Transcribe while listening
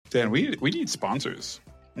Dan, we need sponsors,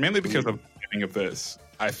 mainly because of the beginning of this.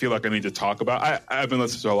 I feel like I need to talk about. I've been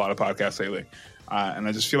listening to a lot of podcasts lately, and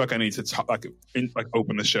I just feel like I need to talk,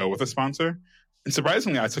 open the show with a sponsor. And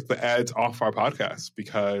surprisingly, I took the ads off our podcast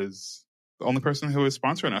because the only person who was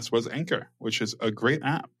sponsoring us was Anchor, which is a great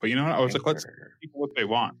app. But you know what? I was like, let's give people what they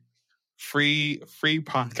want. Free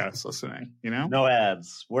podcast listening, you know? No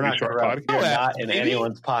ads. We're not corrupt. We're not in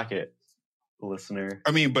anyone's pocket, listener.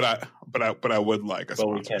 I mean, but I would like a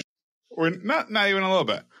sponsor. We can't. Or not even a little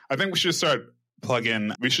bit. I think we should start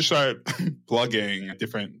plugging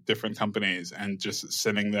different companies and just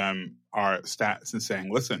sending them our stats and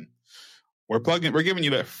saying, listen, we're giving you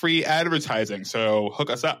that free advertising, so hook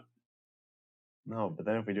us up. No, but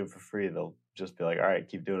then if we do it for free, they'll just be like, all right,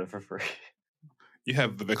 keep doing it for free. You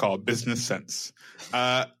have what they call business sense.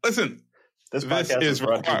 Listen, this podcast is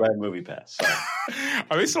brought to you by MoviePass. So.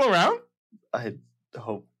 Are they still around? I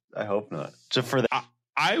hope not. Just for that.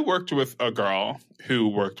 I worked with a girl who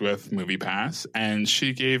worked with MoviePass, and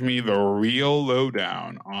she gave me the real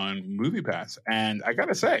lowdown on MoviePass. And I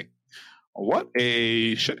gotta say, what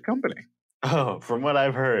a shit company. Oh, from what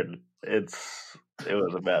I've heard, it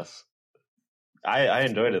was a mess. I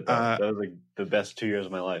enjoyed it though. That was like the best 2 years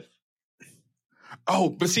of my life. Oh,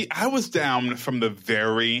 but see, I was down from the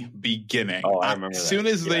very beginning. Oh, I remember as soon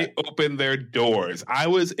as they opened their doors, I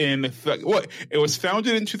was in it was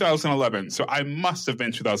founded in 2011, so I must have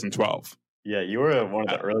been 2012. Yeah, you were one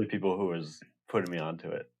of the early people who was putting me onto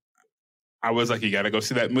it. I was like, you got to go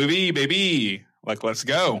see that movie, baby. Like, let's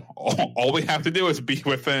go. All we have to do is be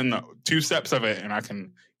within 2 steps of it, and I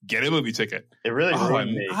can get a movie ticket. It really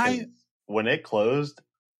ruined me. When it closed,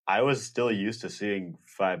 I was still used to seeing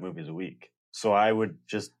 5 movies a week. So I would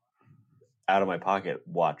just, out of my pocket,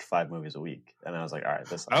 watch 5 movies a week, and I was like, "All right,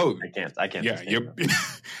 I can't."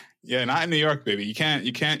 Yeah, not in New York, baby. You can't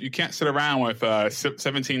sit around with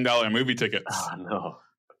 $17 movie tickets. Oh no,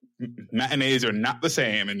 matinees are not the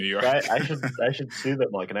same in New York. I should sue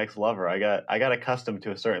them like an ex-lover. I got accustomed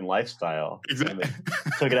to a certain lifestyle. Exactly, and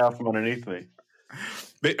they took it out from underneath me.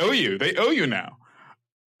 They owe you now.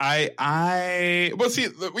 I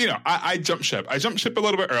jumped ship. I jumped ship a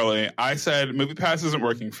little bit early. I said MoviePass isn't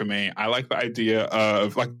working for me. I like the idea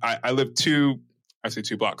of I live 2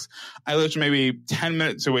 blocks. I lived maybe 10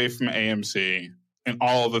 minutes away from AMC, and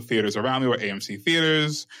all of the theaters around me were AMC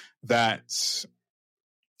theaters. That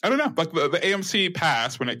I don't know, like the AMC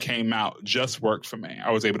pass when it came out just worked for me. I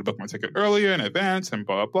was able to book my ticket earlier in advance and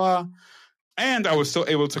blah blah. And I was still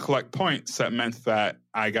able to collect points that meant that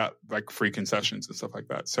I got like free concessions and stuff like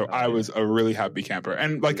that. So I was a really happy camper.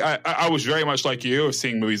 And like I was very much like you, of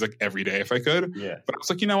seeing movies like every day if I could. Yeah. But I was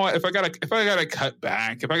like, you know what? If I gotta cut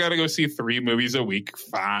back, if I gotta go see 3 movies a week,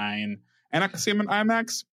 fine. And I can see them in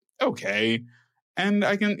IMAX, okay. And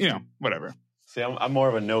I can, whatever. See, I'm more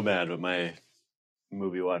of a nomad with my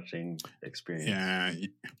movie watching experience. Yeah.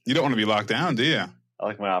 You don't want to be locked down, do you? I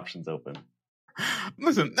like my options open.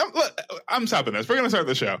 Listen, I'm stopping this. We're going to start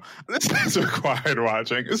the show. This is required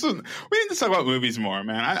watching. We need to talk about movies more,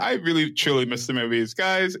 man. I really, truly miss the movies.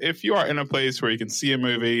 Guys, if you are in a place where you can see a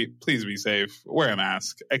movie, please be safe, wear a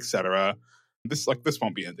mask, etc. This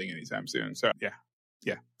won't be ending anytime soon. So, yeah.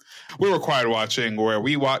 We're required watching, where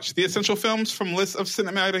we watch the essential films from lists of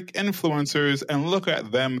cinematic influencers and look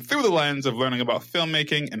at them through the lens of learning about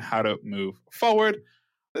filmmaking and how to move forward.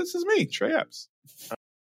 This is me, Trey Epps.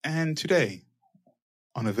 And today,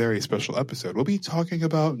 on a very special episode, we'll be talking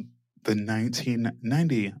about the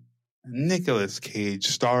 1990 Nicolas Cage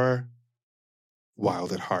star,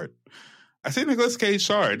 Wild at Heart. I say Nicolas Cage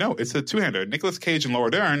star. No, it's a two-hander. Nicolas Cage and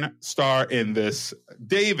Laura Dern star in this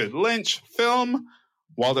David Lynch film,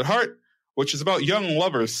 Wild at Heart, which is about young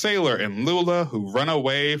lovers Sailor and Lula who run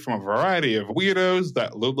away from a variety of weirdos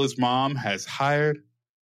that Lula's mom has hired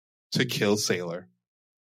to kill Sailor.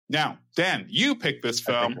 Now, Dan, you picked this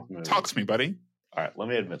film. Talk to me, buddy. All right, let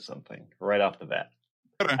me admit something right off the bat.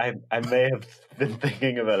 I may have been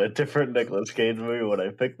thinking about a different Nicolas Cage movie when I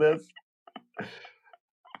picked this.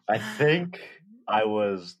 I think I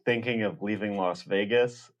was thinking of Leaving Las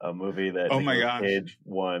Vegas, a movie that Nicolas Cage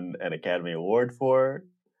won an Academy Award for.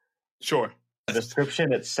 Sure. The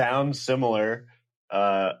description, it sounds similar.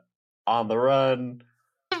 On the Run.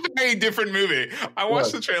 Very different movie. I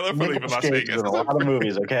watched the trailer for Leaving Las Vegas. A lot of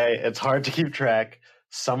movies, okay? It's hard to keep track.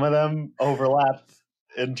 Some of them overlap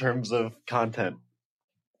in terms of content.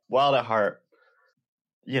 Wild at Heart,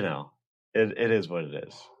 it is what it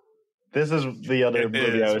is. This is the other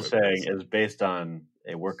movie I was saying is based on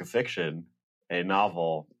a work of fiction, a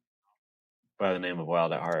novel by the name of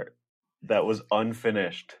Wild at Heart that was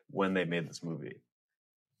unfinished when they made this movie.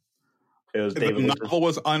 It was The novel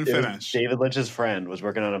was unfinished. David Lynch's friend was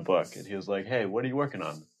working on a book, and he was like, "Hey, what are you working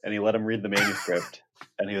on?" And he let him read the manuscript,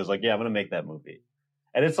 and he was like, "Yeah, I'm going to make that movie."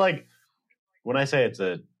 And it's like, when I say it's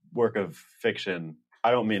a work of fiction,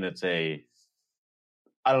 I don't mean it's a.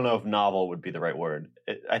 I don't know if novel would be the right word.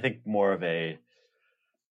 I think more of a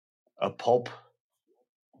pulp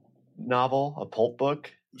novel, a pulp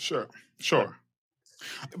book. Sure.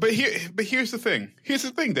 But here's the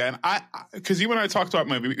thing. Dan. Because you and I talked about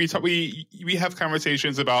movies. We have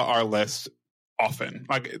conversations about our list often,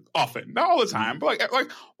 not all the time, but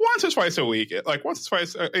like once or twice a week, like once or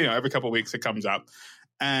twice, every couple of weeks it comes up.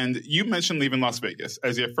 And you mentioned Leaving Las Vegas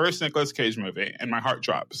as your first Nicolas Cage movie, and my heart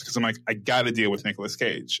drops because I'm like, I got to deal with Nicolas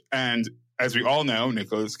Cage. And as we all know,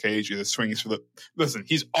 Nicolas Cage either swings listen,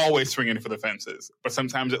 he's always swinging for the fences, but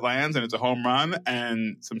sometimes it lands and it's a home run,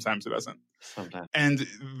 and sometimes it doesn't. Sometimes. And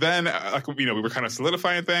then, we were kind of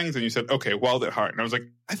solidifying things, and you said, okay, Wild at Heart. And I was like,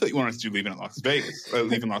 I thought you wanted to do Leaving Las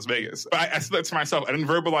Vegas. But I said that to myself. I didn't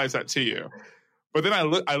verbalize that to you. But then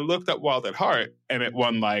I looked up Wild at Heart, and it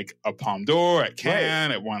won like a Palme d'Or at Cannes.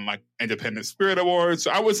 Right. It won like Independent Spirit Awards.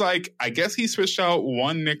 So I was like, I guess he switched out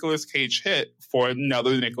one Nicolas Cage hit for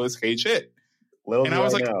another Nicolas Cage hit. And I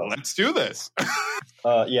was like, let's do this.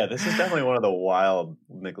 Yeah, this is definitely one of the wild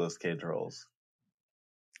Nicolas Cage roles.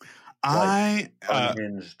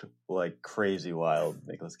 Unhinged, like crazy wild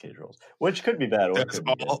Nicolas Cage roles, which could be bad or could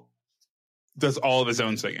be good. Does all of his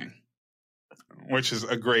own singing, which is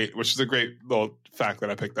a great little fact that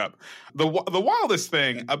I picked up. The wildest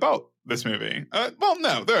thing about this movie,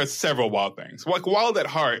 there are several wild things. Like Wild at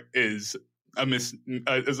Heart is a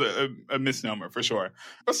misnomer for sure.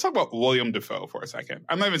 Let's talk about William Dafoe for a second.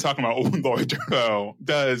 I'm not even talking about Lloyd Dafoe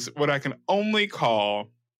does what I can only call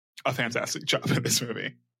a fantastic job in this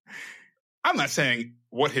movie. I'm not saying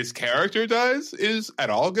what his character does is at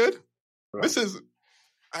all good. Right.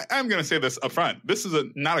 I'm going to say this up front. This is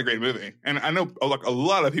not a great movie. And I know a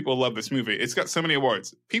lot of people love this movie. It's got so many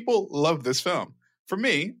awards. People love this film. For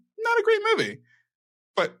me, not a great movie.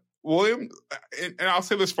 But William, and I'll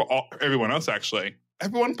say this for everyone else actually,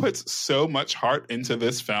 everyone puts so much heart into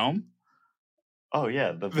this film. Oh,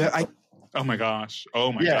 yeah. Oh, my gosh.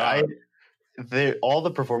 Oh, my God. All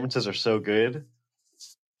the performances are so good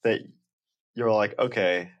that you're like,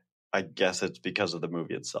 okay, I guess it's because of the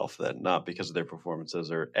movie itself then, not because of their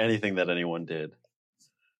performances or anything that anyone did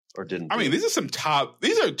or didn't. I mean, these are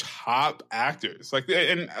top actors.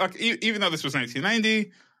 Even though this was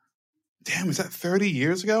 1990, damn, is that 30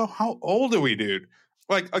 years ago? How old are we, dude?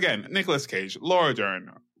 Again, Nicolas Cage, Laura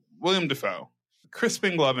Dern, William Dafoe,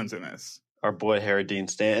 Crispin Glover's in this. Our boy Harry Dean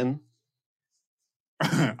Stanton.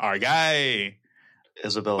 Our guy.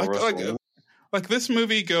 Isabella Rossellini. This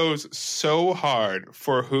movie goes so hard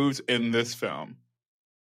for who's in this film.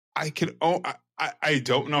 I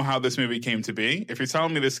don't know how this movie came to be. If you're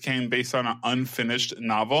telling me this came based on an unfinished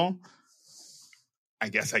novel, I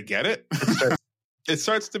guess I get it. It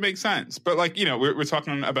starts to make sense. But we're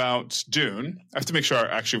talking about Dune. I have to make sure I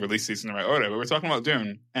actually release these in the right order. But we're talking about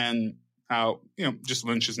Dune and how, just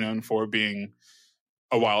Lynch is known for being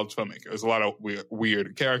a wild filmmaker. There's a lot of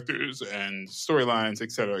weird characters and storylines,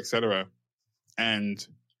 et cetera, et cetera. And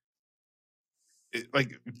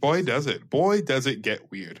boy, does it get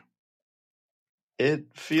weird. It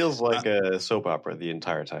feels like a soap opera the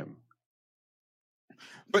entire time.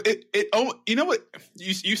 But you know what?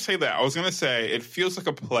 You say that. I was going to say it feels like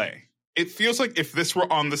a play. It feels like if this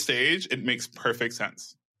were on the stage, it makes perfect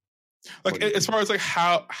sense. As far as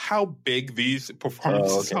how big these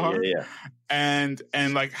performances are, yeah. and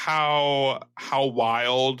how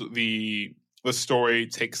wild the story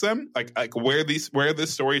takes them, where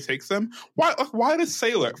this story takes them. Why does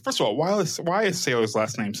Sailor? First of all, why is Sailor's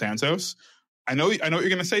last name Santos? I know what you're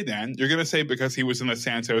going to say, Dan. You're going to say because he was in the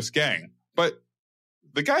Santos gang, but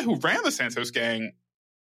the guy who ran the Santos gang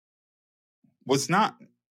was not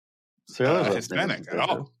Hispanic at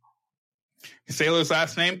all. Sailor's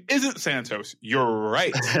last name isn't Santos. You're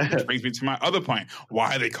right. Which brings me to my other point.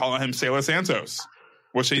 Why are they calling him Sailor Santos?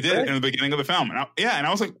 Which they did in the beginning of the film. And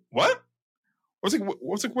I was like, what? I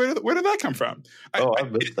was like, where did that come from?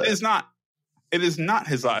 It is not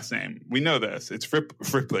his last name. We know this. It's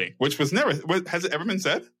Ripley, which was never. Has it ever been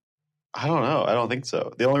said? I don't know. I don't think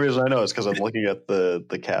so. The only reason I know is because I'm looking at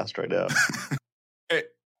the cast right now.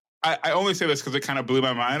 I only say this because it kind of blew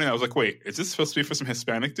my mind, and I was like, wait, is this supposed to be for some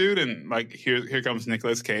Hispanic dude? And here comes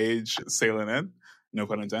Nicolas Cage sailing in, no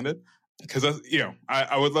pun intended. Because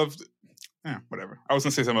I would love, whatever. I was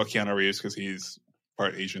gonna say something about Keanu Reeves because he's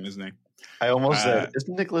part Asian, isn't he? I almost said,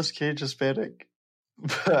 isn't Nicolas Cage Hispanic?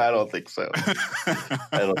 But I don't think so. I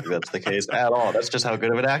don't think that's the case at all. That's just how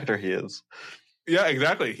good of an actor he is. Yeah,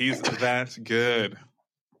 exactly. He's that good.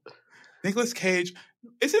 Nicolas Cage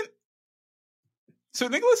isn't. So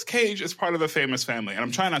Nicolas Cage is part of the famous family, and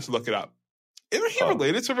I'm trying not to look it up. Isn't he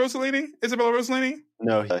related to Rossellini? Isabella Rossellini?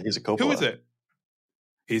 No, he's a Coppola. Who is it?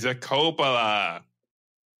 He's a Coppola.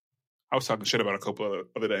 I was talking shit about a Coppola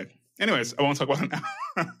the other day. Anyways, I won't talk about it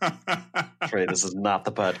now. Trey, this is not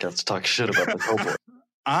the podcast to talk shit about the Coppola.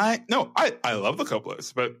 I love the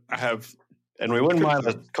Coppolas, but I have... And we wouldn't mind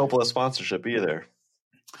the Coppola sponsorship either.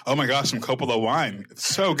 Oh my gosh, some Coppola wine. It's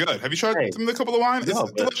so good. Have you tried some of the Coppola wine? No,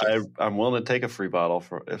 but I'm willing to take a free bottle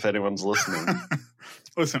for if anyone's listening.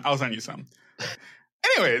 Listen, I'll send you some.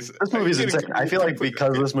 Anyways. This movie's insane. I feel like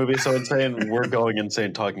because this movie is so insane, we're going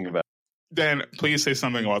insane talking about it. Dan, please say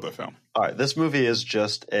something about the film. All right, this movie is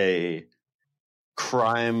just a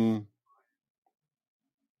crime,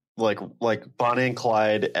 like Bonnie and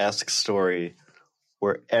Clyde-esque story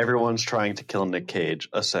where everyone's trying to kill Nick Cage,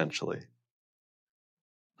 essentially.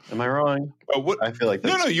 Am I wrong? I feel like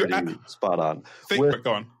that's you're spot on.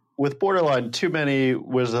 Go on. With borderline too many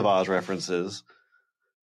Wizard of Oz references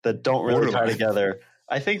that don't really tie together.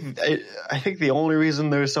 I think the only reason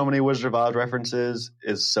there's so many Wizard of Oz references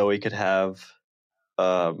is so we could have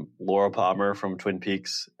Laura Palmer from Twin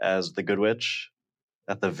Peaks as the Good Witch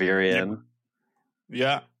at the very end.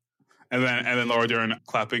 Yeah, and then Laura Dern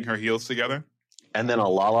clapping her heels together, and then a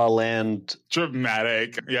La La Land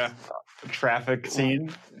dramatic, traffic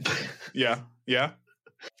scene. Yeah.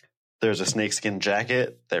 There's a snakeskin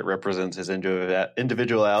jacket that represents his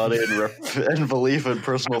individuality and belief in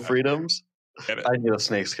personal freedoms. I need a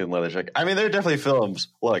snakeskin leather jacket. I mean, there are definitely films.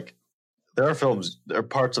 Look, there are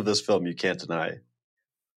parts of this film you can't deny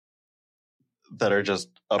that are just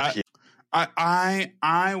up here.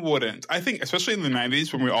 I wouldn't. I think, especially in the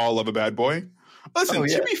 90s when we all love a bad boy. Listen,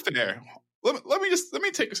 to be fair, let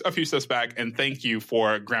me take a few steps back and thank you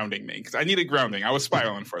for grounding me, because I needed grounding. I was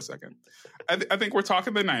spiraling for a second. I think we're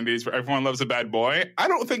talking the 90s where everyone loves a bad boy. I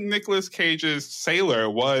don't think Nicolas Cage's Sailor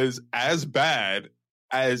was as bad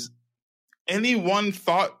as anyone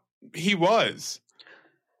thought he was.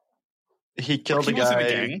 He killed a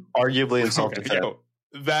guy, arguably in self-defense.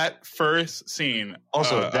 That first scene.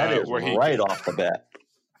 Also, that is right off the bat.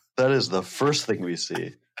 That is the first thing we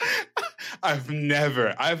see. I've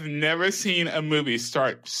never seen a movie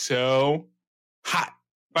start so hot.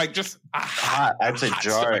 Like just hot. I'd say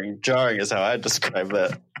jarring. Jarring is how I'd describe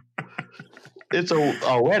that. It's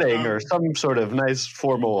a wedding or some sort of nice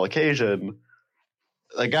formal occasion.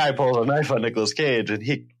 The guy pulls a knife on Nicolas Cage and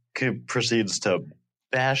he proceeds to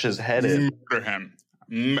bash his head in. Murder him.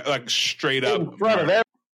 Like straight up. In front of everyone.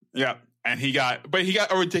 Yeah. And he got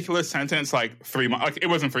a ridiculous sentence, like 3 months. Like, it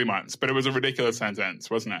wasn't 3 months, but it was a ridiculous sentence,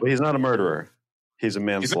 wasn't it? Well, he's not a murderer. He's a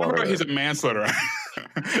manslaughterer. He's a manslaughterer.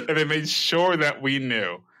 And they made sure that we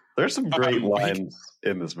knew. There's some great lines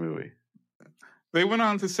in this movie. They went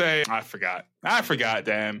on to say, I forgot,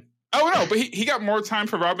 Dan. Oh, no, but he got more time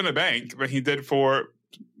for robbing a bank than he did for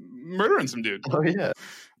murdering some dude. Oh, yeah.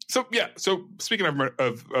 So speaking of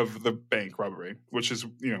the bank robbery, which is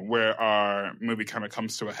where our movie kind of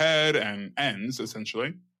comes to a head and ends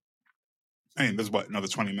essentially. I mean, there's another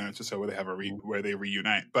 20 minutes or so where they have where they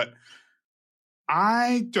reunite. But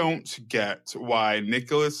I don't get why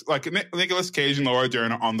Nicolas Cage and Laura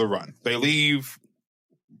Dern are on the run. They leave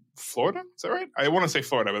Florida. Is that right? I want to say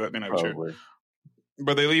Florida, but that may not be true.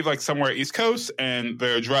 But they leave like somewhere East Coast, and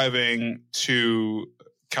they're driving to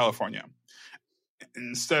California.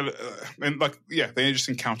 Instead, they just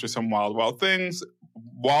encounter some wild things.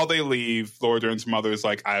 While they leave, Laura Dern's mother is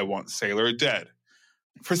like, I want Sailor dead.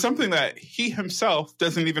 For something that he himself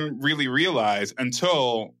doesn't even really realize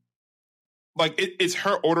until, like, it's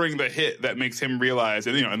her ordering the hit that makes him realize,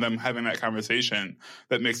 and them having that conversation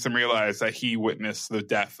that makes him realize that he witnessed the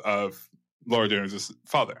death of Laura Dern's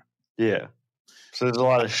father. Yeah. So there's a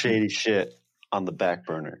lot of shady shit on the back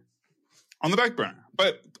burner.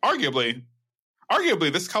 But arguably,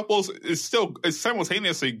 this couple is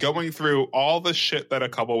simultaneously going through all the shit that a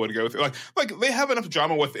couple would go through. Like they have enough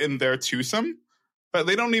drama within their twosome, but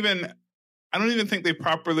I don't even think they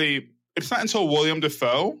properly. It's not until William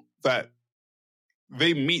Dafoe that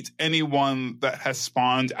they meet anyone that has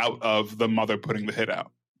spawned out of the mother putting the hit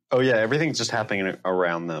out. Oh yeah, everything's just happening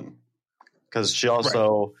around them, because she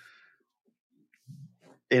also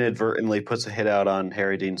inadvertently puts a hit out on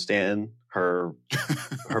Harry Dean Stanton, her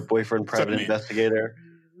boyfriend, private investigator.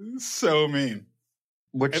 So mean.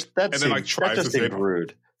 That just seemed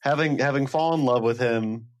rude. Having fallen in love with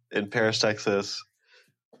him in Paris, Texas,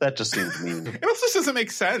 that just seems mean. It also doesn't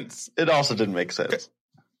make sense. It also didn't make sense.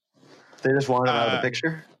 They just wanted him out of the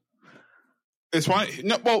picture? It's why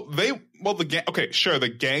no. The gang. Okay, sure. The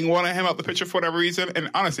gang wanted him out the picture for whatever reason. And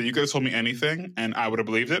honestly, you could have told me anything, and I would have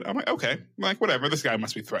believed it. I'm like, okay, like whatever. This guy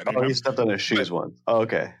must be threatening. Oh, he stepped on his shoes once. Oh,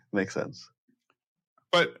 okay, makes sense.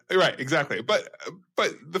 But right, exactly. But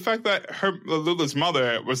the fact that Lula's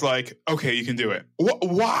mother was like, okay, you can do it.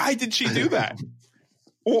 Why did she do that?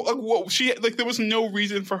 There was no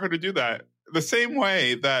reason for her to do that. The same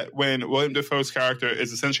way that when William Dafoe's character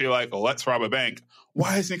is essentially like, let's rob a bank.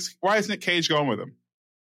 Why is Nick Cage going with him?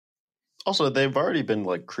 Also, they've already been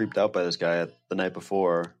like creeped out by this guy the night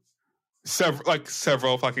before.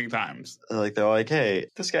 Several fucking times. Like they're like, hey,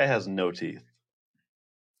 this guy has no teeth.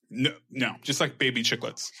 No, just like baby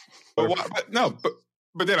chiclets. But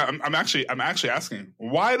then I'm actually asking,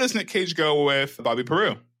 why does Nick Cage go with Bobby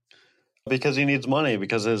Peru? Because he needs money.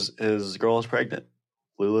 Because his girl is pregnant.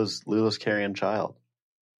 Lula's carrying a child.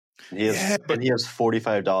 And he has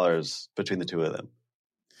 $45 between the two of them.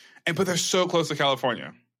 But they're so close to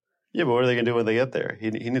California. Yeah, but what are they gonna do when they get there?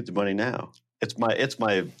 He needs the money now. It's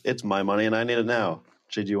my money, and I need it now.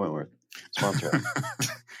 J.G. Wentworth, sponsor.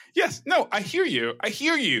 Yes, no, I hear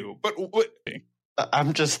you. But what?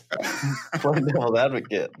 I'm just playing devil's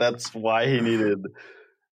advocate. That's why he needed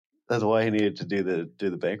to do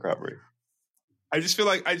the bank robbery. I just feel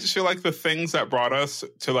like the things that brought us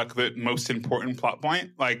to like the most important plot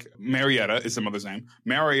point, like Marietta is the mother's name.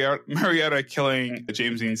 Marietta killing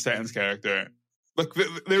James Dean Stanton's character. Like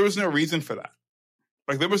there was no reason for that.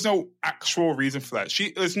 Like there was no actual reason for that.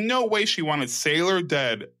 There's no way she wanted Sailor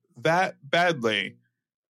dead that badly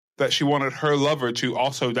that she wanted her lover to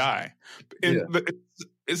also die.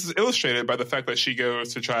 It's illustrated by the fact that she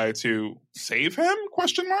goes to try to save him? ?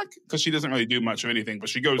 Because she doesn't really do much of anything, but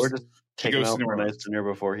she goes. Or just take him out for a nice dinner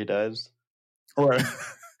before he dies. Right.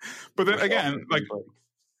 But then again, like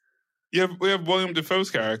we have William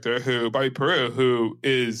Dafoe's character, Bobby Peru, who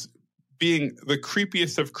is being the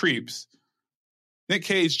creepiest of creeps. Nick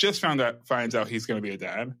Cage just finds out he's going to be a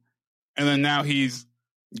dad, and then now he's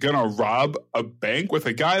going to rob a bank with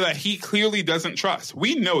a guy that he clearly doesn't trust.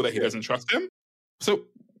 We know that he doesn't trust him. So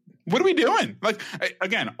what are we doing? Like,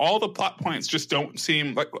 again, all the plot points just don't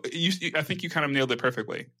seem like I think you kind of nailed it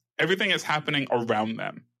perfectly. Everything is happening around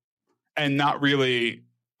them and not really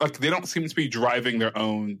like they don't seem to be driving their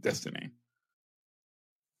own destiny.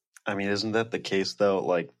 I mean, isn't that the case though?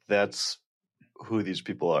 Like that's who these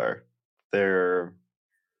people are. They're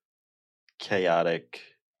chaotic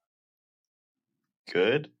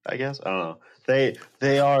good, I guess. I don't know.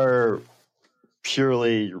 They are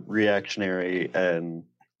purely reactionary and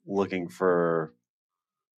looking for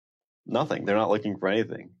nothing. They're not looking for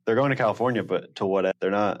anything. They're going to California, but to what end?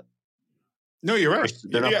 They're not. No, you're right.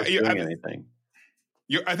 They're not pursuing anything.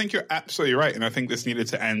 I think you're absolutely right, and I think this needed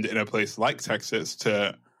to end in a place like Texas.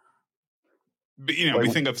 We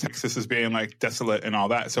think of Texas as being like desolate and all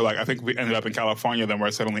that. So, like, I think we ended up in California, then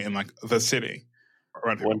we're suddenly in like the city.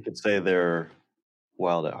 One could say they're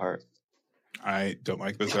wild at heart. I don't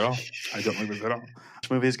like this at all.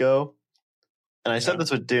 Movies go, and I said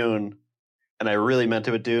this with Dune, and I really meant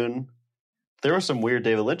it with Dune. There was some weird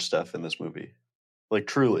David Lynch stuff in this movie, like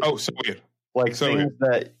truly. Oh, so weird. Like so things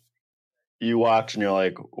that you watch and you're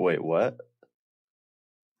like, wait, what?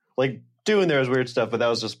 Like Dune, there was weird stuff, but that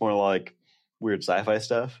was just more like weird sci-fi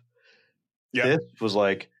stuff. Yeah. This was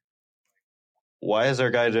like, why is our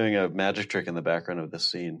guy doing a magic trick in the background of this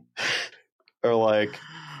scene? Or like,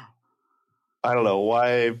 I don't know,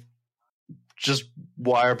 why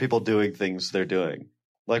are people doing things they're doing?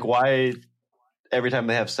 Like, why every time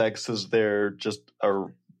they have sex is there just a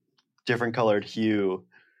different colored hue?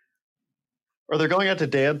 Or they're going out to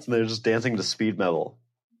dance and they're just dancing to speed metal.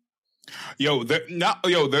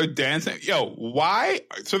 They're dancing. Why?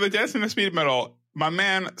 So they're dancing to speed metal. My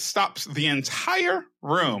man stops the entire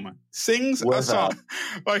room, sings a song.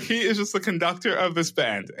 Like he is just the conductor of this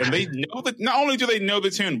band. And they know that not only do they know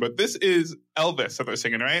the tune, but this is Elvis that they're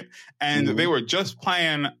singing, right? And they were just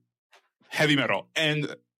playing heavy metal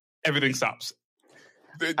and everything stops.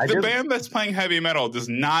 The band that's playing heavy metal does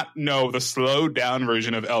not know the slowed down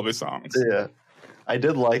version of Elvis songs. Yeah. I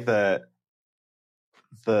did like that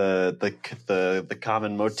the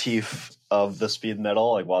common motif of the speed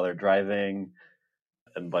metal, like while they're driving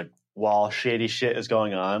and like while shady shit is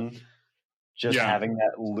going on, just having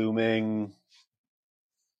that looming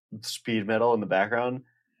speed metal in the background,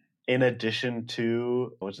 in addition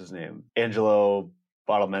to what's his name? Angelo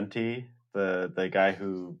Badalamenti, the guy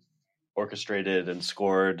who orchestrated and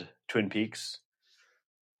scored Twin Peaks.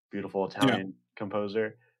 Beautiful Italian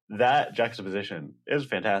composer. That juxtaposition is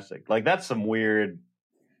fantastic. Like that's some weird,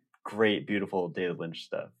 great, beautiful David Lynch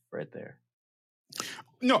stuff right there.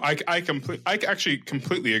 No, I actually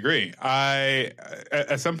completely agree.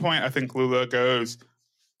 At some point, I think Lula goes,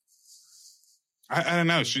 I don't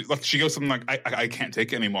know. She goes something like, I can't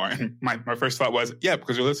take it anymore. And my first thought was, yeah,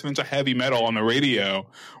 because you're listening to heavy metal on the radio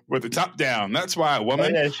with the top down. That's why a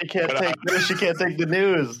woman. Oh, yeah, she can't take the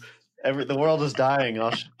news. The world is dying.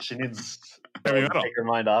 She needs heavy metal. Take her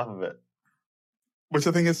mind off of it. Which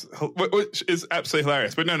I think is absolutely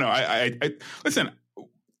hilarious. But no, I listen.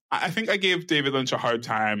 I think I gave David Lynch a hard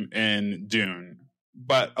time in Dune,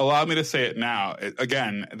 but allow me to say it now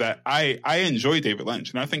again that I enjoy David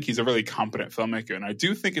Lynch, and I think he's a really competent filmmaker. And I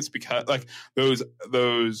do think it's because like those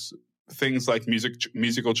things like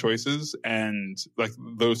musical choices and like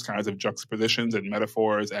those kinds of juxtapositions and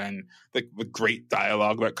metaphors and the great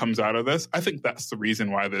dialogue that comes out of this. I think that's the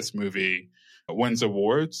reason why this movie wins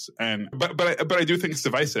awards. And but I do think it's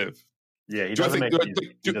divisive. Yeah, he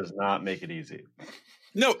does not make it easy.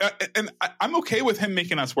 No, and I'm okay with him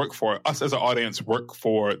making us as an audience work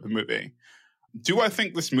for the movie. Do I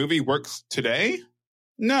think this movie works today?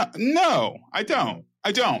 No, I don't.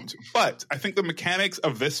 But I think the mechanics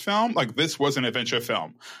of this film, like this was an adventure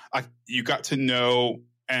film. Like you got to know,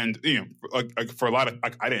 and like for a lot of,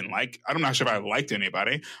 like I'm not sure if I liked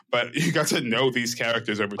anybody, but you got to know these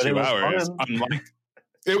characters over 2 hours. Unlike,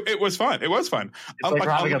 it was fun. It was fun. It's like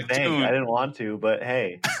robbing a bank. Dune. I didn't want to, but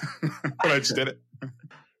hey, but I just did it.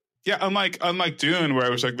 Yeah, unlike Dune, where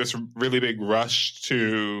it was like this really big rush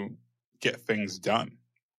to get things done.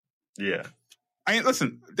 Yeah. I mean,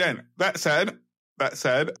 listen, Dan. That said,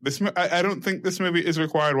 this I don't think this movie is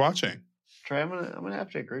required watching. Trey, I'm gonna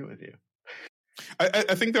have to agree with you.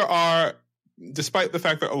 I think there are, despite the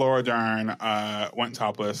fact that Laura Dern went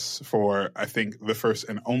topless for I think the first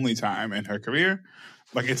and only time in her career,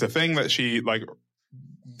 like it's a thing that she like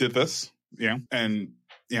did this, and.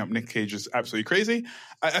 Nick Cage is absolutely crazy.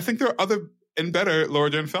 I think there are other and better Laura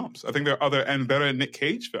Dern films. I think there are other and better Nick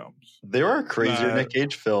Cage films. There are crazier Nick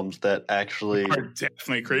Cage films that actually are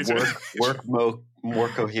definitely crazier. work more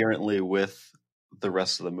coherently with the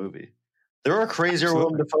rest of the movie. There are crazier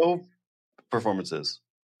Willem Dafoe performances.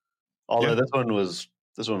 Although this one was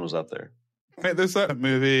up there. Hey, there's that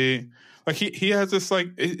movie. Like he has this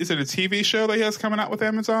like, is it a TV show that he has coming out with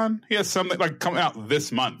Amazon? He has something like coming out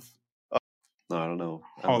this month. No, I don't know.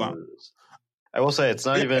 Hold on. I will say it's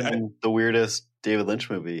not even the weirdest David Lynch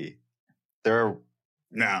movie. There are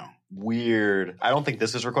weird. I don't think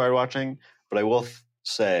this is required watching, but I will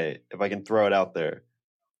say, if I can throw it out there,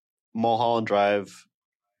 Mulholland Drive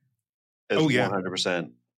is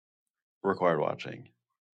 100% required watching.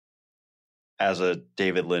 As a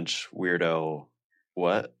David Lynch weirdo,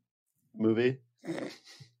 what movie?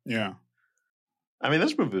 Yeah. I mean,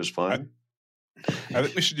 this movie was fun. I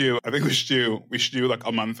think we should do like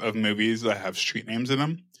a month of movies that have street names in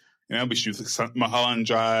them. We should do like Mulholland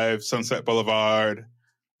Drive, Sunset Boulevard,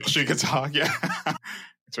 Street Could Talk. Yeah,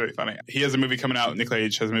 it's really funny. He has a movie coming out. Nick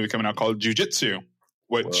Cage has a movie coming out called Jiu-Jitsu,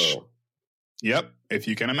 which, if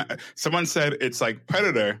you can imagine. Someone said it's like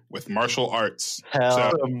Predator with martial arts.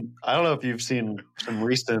 Hell, I don't know if you've seen some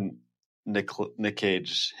recent Nick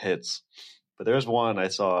Cage hits, but there's one I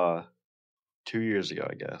saw 2 years ago,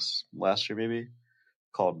 I guess. Last year, maybe,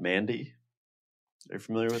 called Mandy. Are you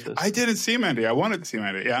familiar with this? I didn't see Mandy. I wanted to see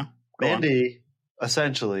Mandy, yeah. Mandy,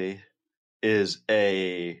 essentially, is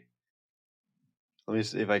let me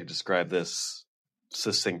see if I can describe this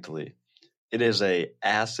succinctly. It is a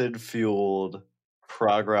acid-fueled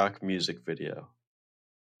prog rock music video.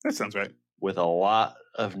 That sounds right. With a lot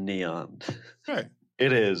of neon. Right.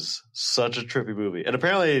 It is such a trippy movie. And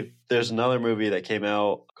apparently there's another movie that came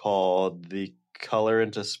out called The Color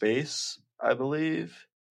Into Space, I believe.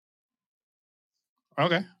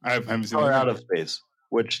 Okay. I haven't seen Color Out of Space,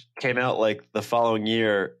 which came out like the following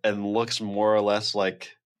year and looks more or less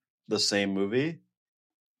like the same movie.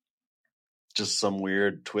 Just some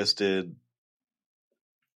weird, twisted,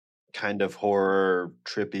 kind of horror,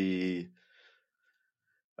 trippy.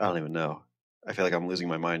 I don't even know. I feel like I'm losing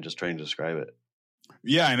my mind just trying to describe it.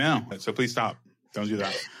 Yeah, I know. So please stop. Don't do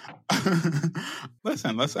that.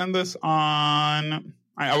 Listen, let's end this on,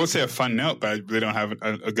 I would say a fun note, but I really don't have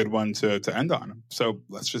a good one to end on. So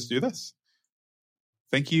let's just do this.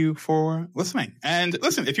 Thank you for listening. And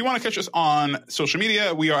listen, if you want to catch us on social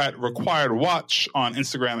media, we are at Required Watch on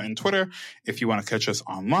Instagram and Twitter. If you want to catch us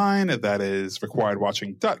online, that is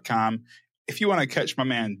requiredwatching.com. If you want to catch my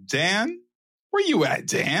man Dan, where you at,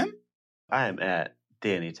 Dan? I am at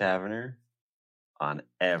Danny Taverner on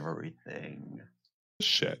everything.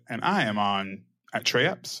 Shit. And I am at Trey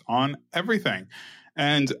Epps on everything.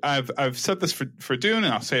 And I've said this for Dune,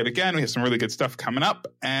 and I'll say it again. We have some really good stuff coming up,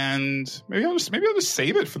 and maybe I'll just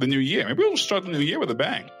save it for the new year. Maybe we'll start the new year with a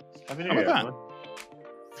bang. Happy New Year, everyone.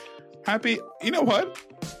 You know what?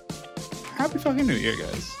 Happy fucking New Year,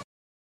 guys.